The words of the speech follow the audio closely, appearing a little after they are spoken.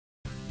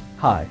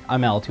Hi,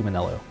 I'm Al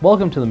Tuminello.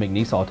 Welcome to the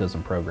McNeese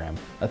Autism Program,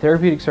 a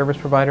therapeutic service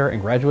provider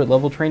and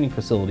graduate-level training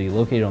facility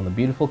located on the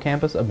beautiful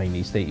campus of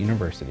McNeese State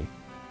University.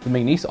 The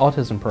McNeese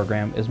Autism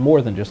Program is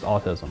more than just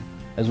autism,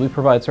 as we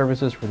provide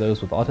services for those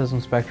with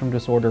autism spectrum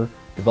disorder,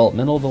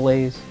 developmental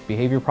delays,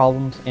 behavior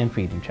problems, and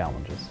feeding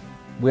challenges.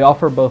 We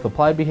offer both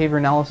applied behavior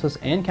analysis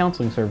and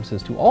counseling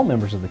services to all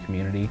members of the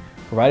community,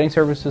 providing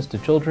services to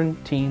children,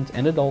 teens,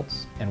 and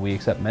adults, and we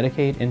accept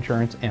Medicaid,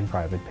 insurance, and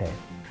private pay.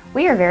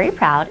 We are very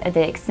proud of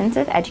the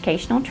extensive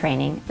educational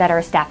training that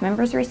our staff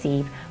members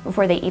receive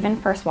before they even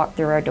first walk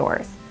through our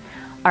doors.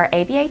 Our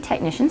ABA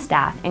technician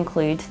staff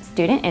includes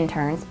student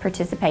interns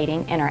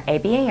participating in our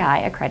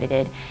ABAI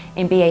accredited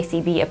and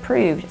BACB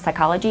approved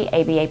psychology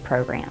ABA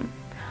program.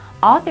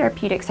 All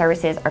therapeutic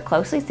services are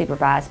closely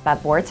supervised by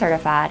board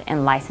certified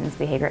and licensed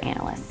behavior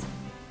analysts.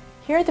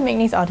 Here at the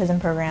McNeese Autism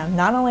Program,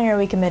 not only are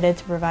we committed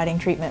to providing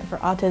treatment for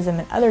autism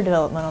and other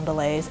developmental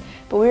delays,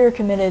 but we are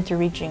committed to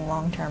reaching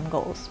long-term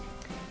goals.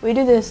 We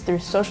do this through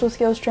social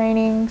skills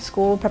training,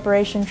 school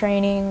preparation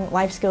training,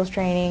 life skills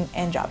training,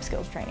 and job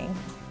skills training.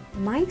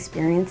 My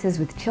experiences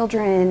with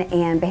children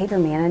and behavior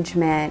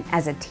management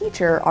as a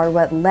teacher are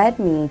what led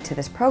me to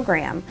this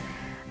program.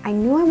 I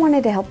knew I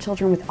wanted to help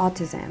children with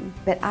autism,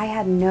 but I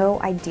had no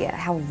idea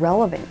how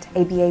relevant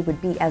ABA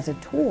would be as a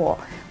tool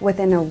with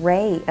an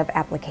array of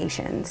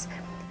applications.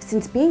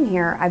 Since being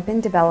here, I've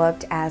been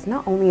developed as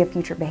not only a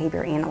future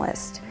behavior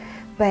analyst,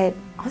 but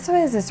also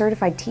as a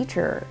certified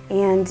teacher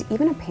and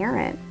even a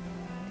parent.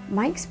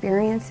 My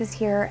experiences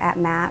here at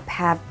MAP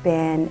have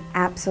been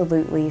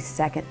absolutely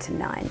second to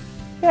none.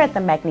 Here at the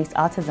McNeese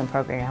Autism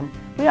Program,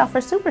 we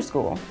offer Super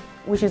School,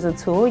 which is a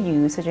tool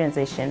used to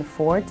transition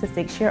 4 to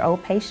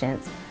 6-year-old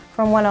patients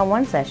from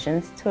one-on-one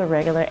sessions to a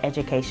regular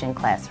education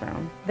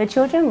classroom. The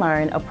children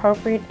learn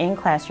appropriate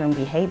in-classroom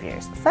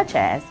behaviors, such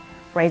as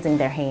raising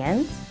their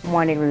hands,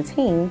 morning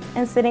routines,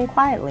 and sitting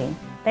quietly.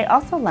 They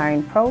also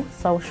learn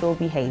pro-social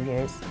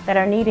behaviors that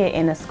are needed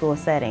in a school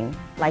setting,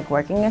 like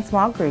working in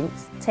small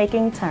groups,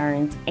 taking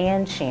turns,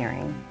 and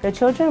sharing. The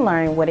children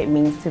learn what it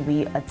means to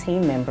be a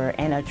team member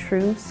and a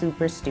true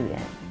super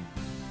student.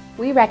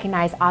 We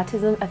recognize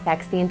autism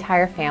affects the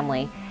entire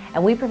family,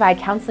 and we provide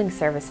counseling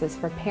services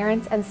for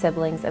parents and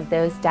siblings of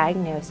those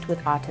diagnosed with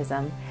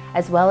autism,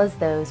 as well as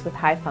those with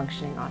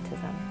high-functioning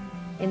autism.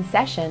 In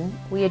session,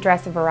 we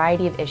address a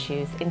variety of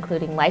issues,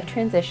 including life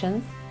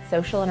transitions,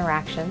 social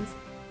interactions,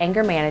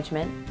 anger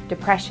management,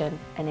 depression,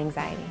 and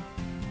anxiety.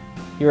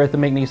 Here at the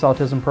McNeese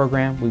Autism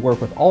Program, we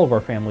work with all of our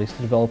families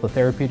to develop a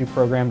therapeutic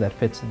program that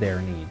fits their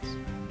needs.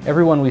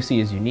 Everyone we see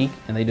is unique,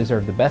 and they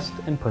deserve the best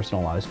and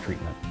personalized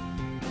treatment.